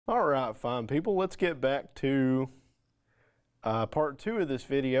All right, fine people, let's get back to part 2 of this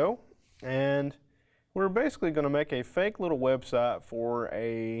video, and we're basically going to make a fake little website for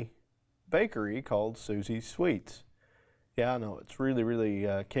a bakery called Susie's Sweets. Yeah, I know, it's really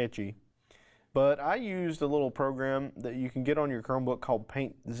catchy, but I used a little program that you can get on your Chromebook called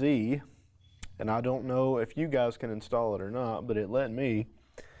Paint Z, and I don't know if you guys can install it or not, but it let me,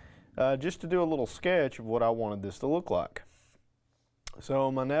 just to do a little sketch of what I wanted this to look like.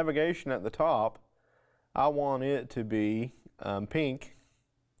 So my navigation at the top, I want it to be pink,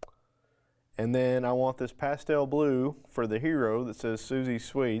 and then I want this pastel blue for the hero that says Susie's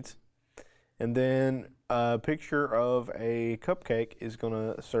Sweets, and then a picture of a cupcake is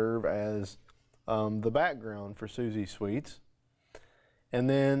going to serve as the background for Susie's Sweets. And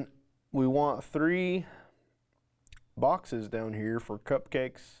then we want 3 boxes down here for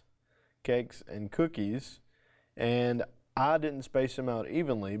cupcakes, cakes, and cookies, and I didn't space them out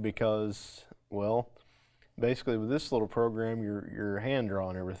evenly because, well, basically with this little program you're hand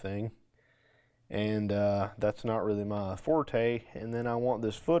drawing everything, and that's not really my forte. And then I want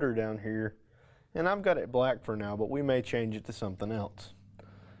this footer down here, and I've got it black for now, but we may change it to something else.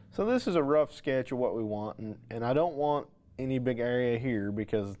 So this is a rough sketch of what we want, and I don't want any big area here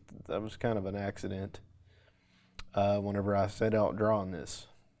because that was kind of an accident whenever I set out drawing this.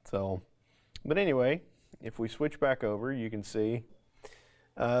 So, but anyway, if we switch back over, you can see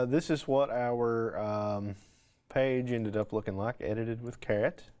this is what our page ended up looking like, edited with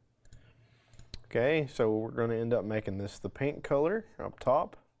Caret. Okay, so we're going to end up making this the pink color up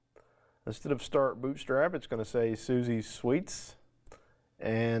top. Instead of Start Bootstrap, it's going to say Susie's Sweets,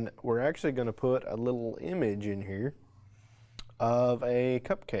 and we're actually going to put a little image in here of a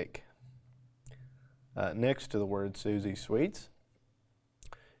cupcake next to the word Susie's Sweets.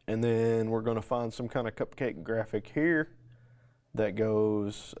 And then we're going to find some kind of cupcake graphic here that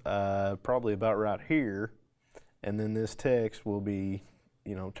goes probably about right here, and then this text will be,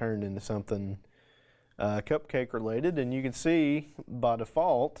 you know, turned into something cupcake related. And you can see by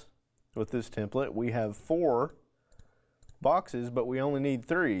default with this template we have 4 boxes, but we only need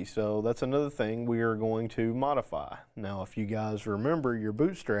 3, so that's another thing we are going to modify. Now if you guys remember your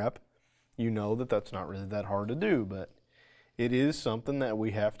Bootstrap, you know that that's not really that hard to do, but it is something that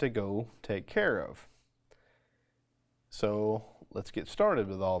we have to go take care of. So let's get started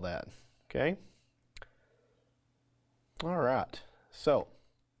with all that, okay? All right, so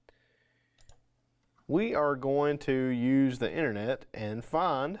we are going to use the internet and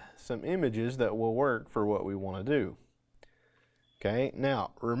find some images that will work for what we want to do. Okay,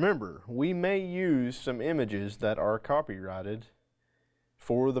 now remember, we may use some images that are copyrighted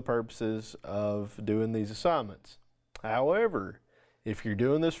for the purposes of doing these assignments. However, if you're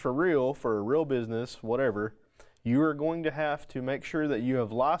doing this for a real business, whatever, you are going to have to make sure that you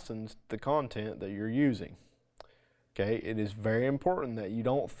have licensed the content that you're using. Okay, it is very important that you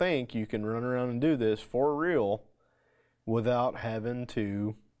don't think you can run around and do this for real without having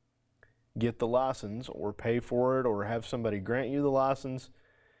to get the license or pay for it or have somebody grant you the license.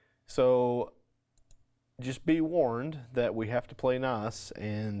 So just be warned that we have to play nice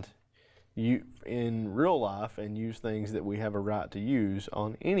and in real life and use things that we have a right to use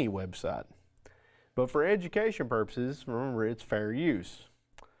on any website. But for education purposes, remember, it's fair use.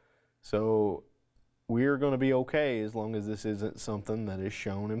 So we're going to be okay as long as this isn't something that is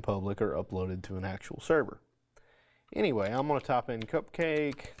shown in public or uploaded to an actual server. Anyway, I'm going to type in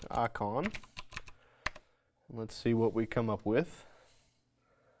cupcake icon. Let's see what we come up with.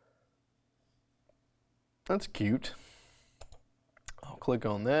 That's cute. I'll click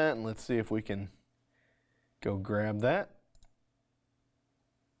on that and let's see if we can go grab that.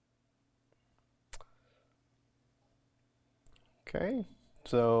 Okay,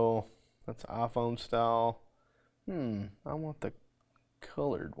 so that's iPhone style. I want the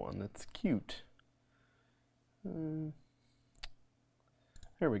colored one. That's cute. There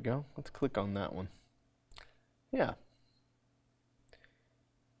we go. Let's click on that one. Yeah.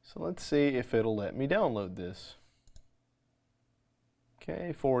 So let's see if it'll let me download this.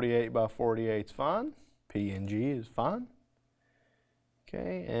 Okay, 48 by 48 is fine. PNG is fine.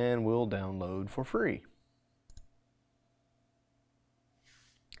 Okay, and we'll download for free.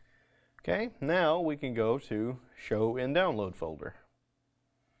 Okay, now we can go to Show in Download folder.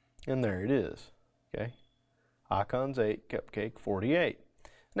 And there it is. Okay, Icons 8, Cupcake 48.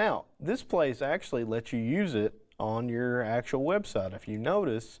 Now, this place actually lets you use it on your actual website. If you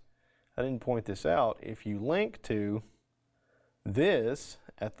notice, I didn't point this out, if you link to this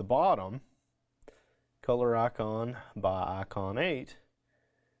at the bottom, color icon by icon 8,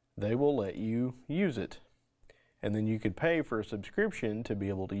 they will let you use it. and then you could pay for a subscription to be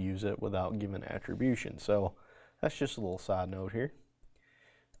able to use it without giving attribution. So that's just a little side note here.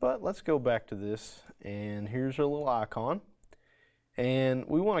 But let's go back to this, and here's our little icon. And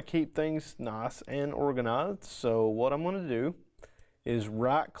we want to keep things nice and organized, so what I'm going to do is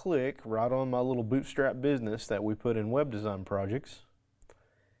right click right on my little bootstrap business that we put in web design projects,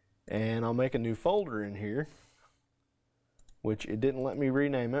 and I'll make a new folder in here, which it didn't let me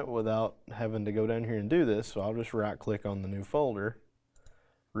rename it without having to go down here and do this, so I'll just right click on the new folder,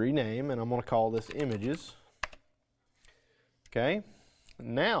 rename, and I'm going to call this images. Okay,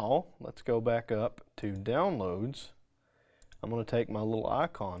 now let's go back up to downloads. I'm going to take my little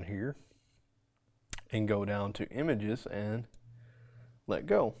icon here and go down to images and let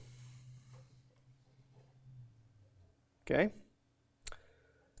go. Okay,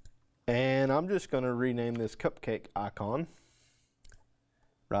 and I'm just going to rename this cupcake icon.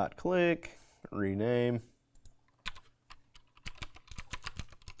 Right click, rename,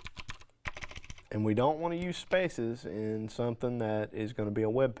 and we don't want to use spaces in something that is going to be a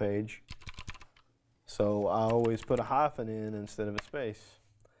web page, so I always put a hyphen in instead of a space.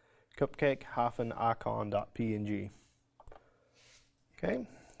 Cupcake-icon.png. Okay,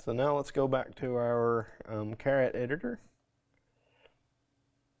 so now let's go back to our Caret editor.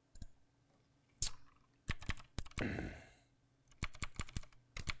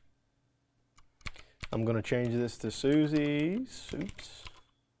 I'm going to change this to Susie's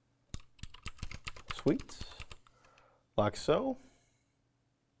Sweets, like so.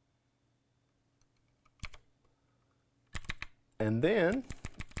 And then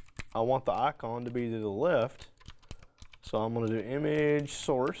I want the icon to be to the left, so I'm going to do image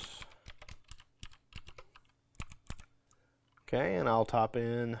source. Okay, and I'll type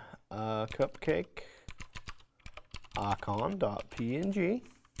in cupcake icon.png.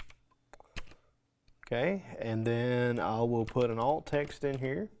 Okay, and then I will put an alt text in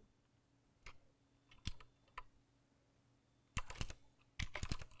here.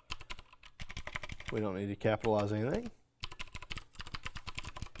 We don't need to capitalize anything.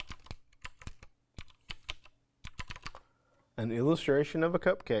 An illustration of a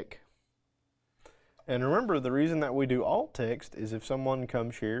cupcake. And remember, the reason that we do alt text is if someone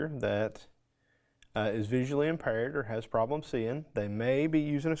comes here that is visually impaired or has problems seeing, they may be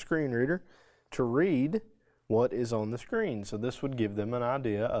using a screen reader to read what is on the screen. So this would give them an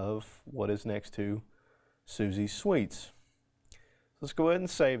idea of what is next to Susie's Sweets. Let's go ahead and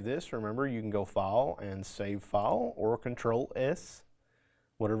save this. Remember, you can go File and Save File, or Control S,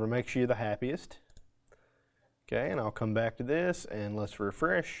 whatever makes you the happiest. Okay, and I'll come back to this and let's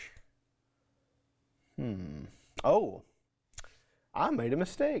refresh. Oh, I made a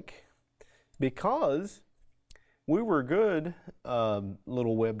mistake because we were good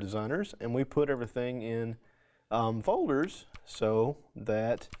little web designers and we put everything in folders so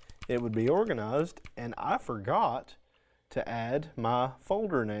that it would be organized, and I forgot to add my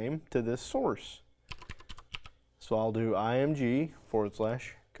folder name to this source. So I'll do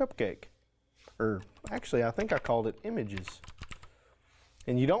img/cupcake. Or actually, I think I called it images.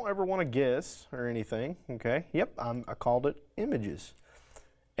 And you don't ever want to guess or anything, okay? Yep, I called it images.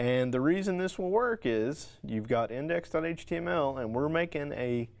 And the reason this will work is you've got index.html and we're making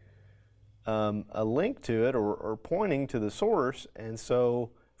a link to it or pointing to the source, and so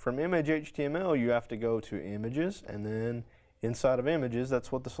from image.html you have to go to images, and then inside of images,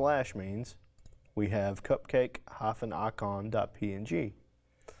 that's what the slash means, we have cupcake-icon.png.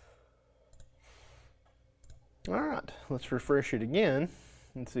 Alright, let's refresh it again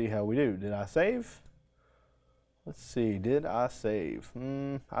and see how we do. Did I save? Let's see, did I save?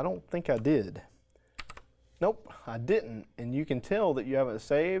 I don't think I did. Nope, I didn't. And you can tell that you haven't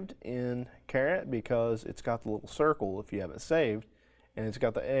saved in Caret because it's got the little circle if you haven't saved, and it's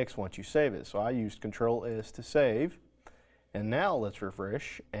got the X once you save it. So I used Control S to save. And now let's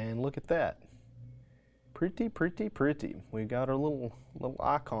refresh and look at that. Pretty, pretty, pretty. We've got our little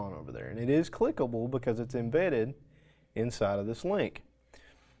icon over there, and it is clickable because it's embedded inside of this link.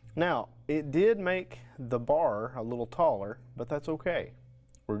 Now, it did make the bar a little taller, but that's okay.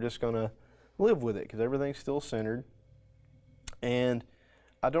 We're just going to live with it because everything's still centered. And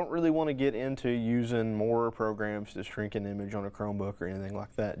I don't really want to get into using more programs to shrink an image on a Chromebook or anything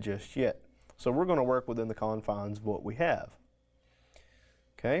like that just yet. So we're going to work within the confines of what we have.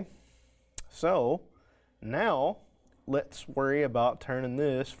 Okay, so now let's worry about turning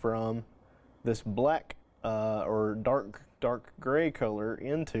this from this black or dark gray color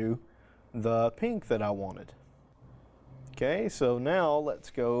into the pink that I wanted. Okay, so now let's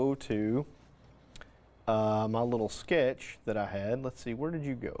go to my little sketch that I had. Let's see, where did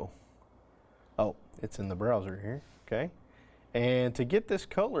you go? Oh, It's in the browser here, okay? And to get this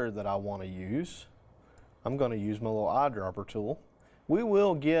color that I want to use, I'm going to use my little eyedropper tool. We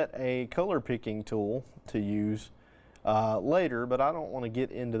will get a color picking tool to use later, but I don't want to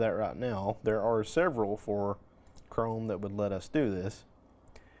get into that right now. There are several for Chrome that would let us do this.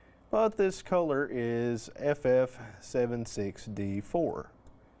 But this color is FF76D4.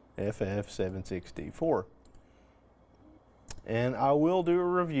 FF76D4. And I will do a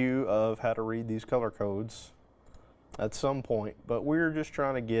review of how to read these color codes at some point, but we're just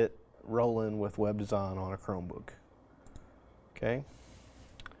trying to get rolling with web design on a Chromebook. Okay?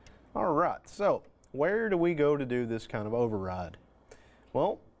 All right, so where do we go to do this kind of override?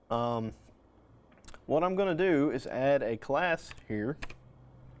 Well, what I'm going to do is add a class here,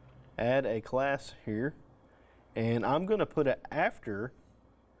 and I'm going to put it after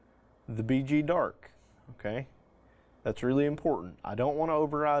the BG Dark, okay? That's really important. I don't want to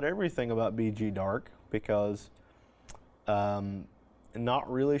override everything about BG Dark because I'm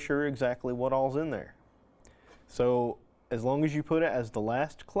not really sure exactly what all's in there. So as long as you put it as the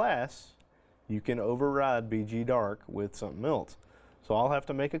last class, you can override BG Dark with something else. So I'll have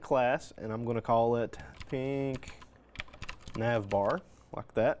to make a class, and I'm going to call it pink navbar,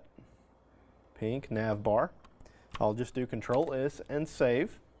 like that. Pink navbar. I'll just do Control S and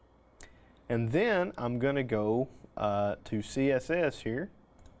save. And then I'm going to go to CSS here.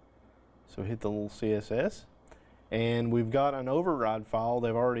 So hit the little CSS. And we've got an override file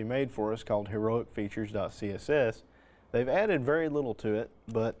they've already made for us called heroicfeatures.css. They've added very little to it,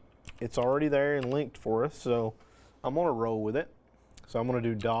 but it's already there and linked for us, so I'm going to roll with it. So I'm going to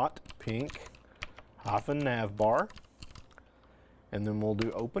do dot pink hyphen navbar, and then we'll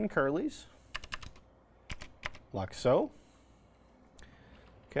do open curlies, like so.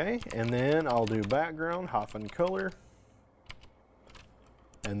 Okay, and then I'll do background hyphen color,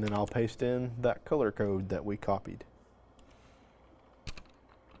 and then I'll paste in that color code that we copied.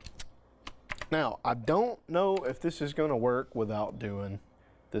 Now, I don't know if this is going to work without doing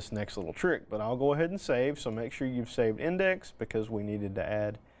this next little trick, but I'll go ahead and save. So make sure you've saved index, because we needed to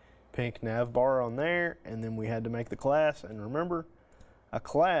add pink navbar on there, and then we had to make the class. And remember, a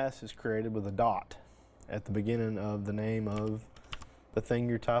class is created with a dot at the beginning of the name of the thing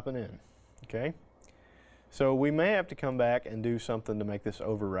you're typing in, okay? So we may have to come back and do something to make this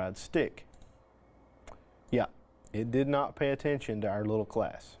override stick. Yeah, it did not pay attention to our little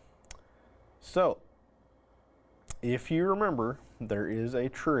class. So, if you remember, there is a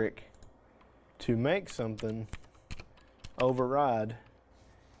trick to make something override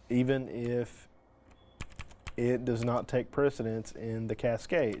even if it does not take precedence in the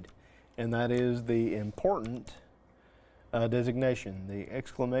cascade, and that is the important designation, the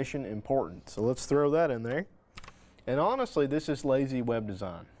exclamation important. So let's throw that in there. And honestly, this is lazy web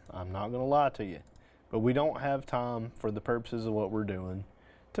design. I'm not going to lie to you, but we don't have time for the purposes of what we're doing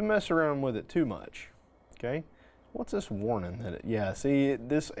to mess around with it too much. Okay, what's this warning that it, yeah, see,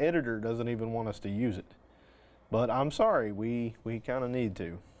 this editor doesn't even want us to use it, but I'm sorry, we kind of need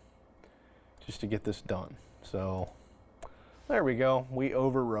to, just to get this done. So there we go, we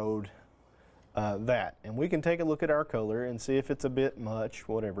overrode that, and we can take a look at our color and see if it's a bit much,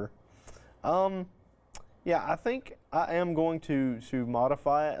 whatever. Yeah, I think I am going to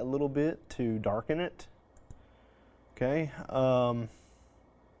modify it a little bit to darken it. Okay,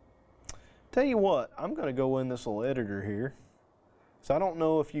 tell you what, I'm going to go in this little editor here. So I don't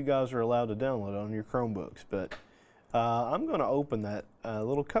know if you guys are allowed to download it on your Chromebooks, but I'm going to open that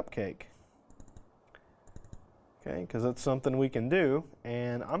little cupcake. Okay, because that's something we can do.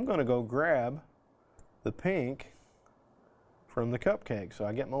 And I'm going to go grab the pink from the cupcake. So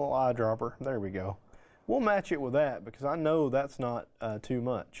I get my little eyedropper. There we go. We'll match it with that because I know that's not too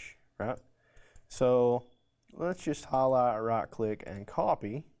much, right? So let's just highlight, right click, and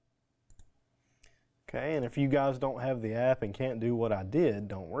copy. Okay, and if you guys don't have the app and can't do what I did,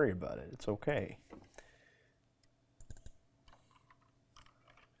 don't worry about it. It's okay.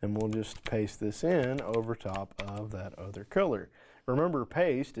 And we'll just paste this in over top of that other color. Remember,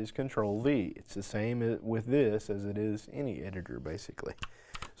 paste is Control V. It's the same with this as it is any editor, basically.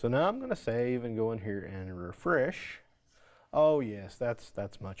 So now I'm going to save and go in here and refresh. Oh yes,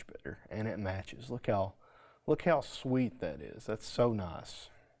 that's much better, and it matches. Look how sweet that is. That's so nice.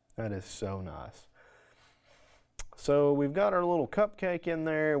 That is so nice. So we've got our little cupcake in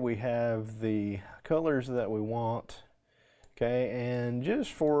there. We have the colors that we want. Okay, and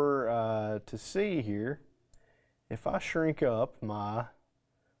just for to see here, if I shrink up my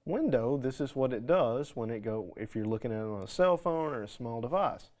window, this is what it does when it if you're looking at it on a cell phone or a small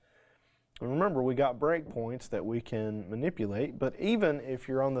device. And remember, we got breakpoints that we can manipulate, but even if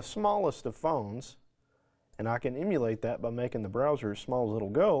you're on the smallest of phones, and I can emulate that by making the browser as small as it'll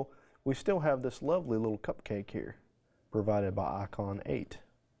go, we still have this lovely little cupcake here provided by Icon 8.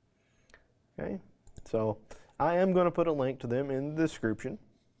 Okay, so I am going to put a link to them in the description,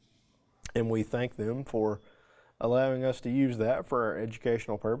 and we thank them for allowing us to use that for our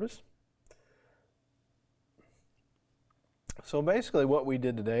educational purpose. So basically what we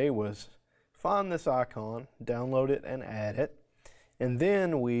did today was find this icon, download it, and add it. And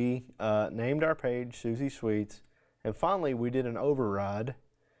then we named our page Susie Sweets, and finally we did an override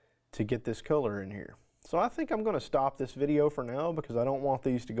to get this color in here. So I think I'm going to stop this video for now because I don't want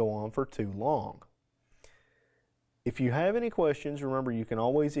these to go on for too long. If you have any questions, remember you can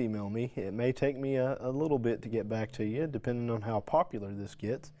always email me. It may take me a little bit to get back to you depending on how popular this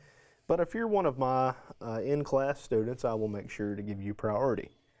gets. But if you're one of my in-class students, I will make sure to give you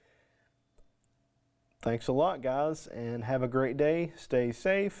priority. Thanks a lot, guys, and have a great day. Stay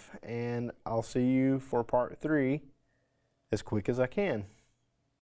safe, and I'll see you for part 3 as quick as I can.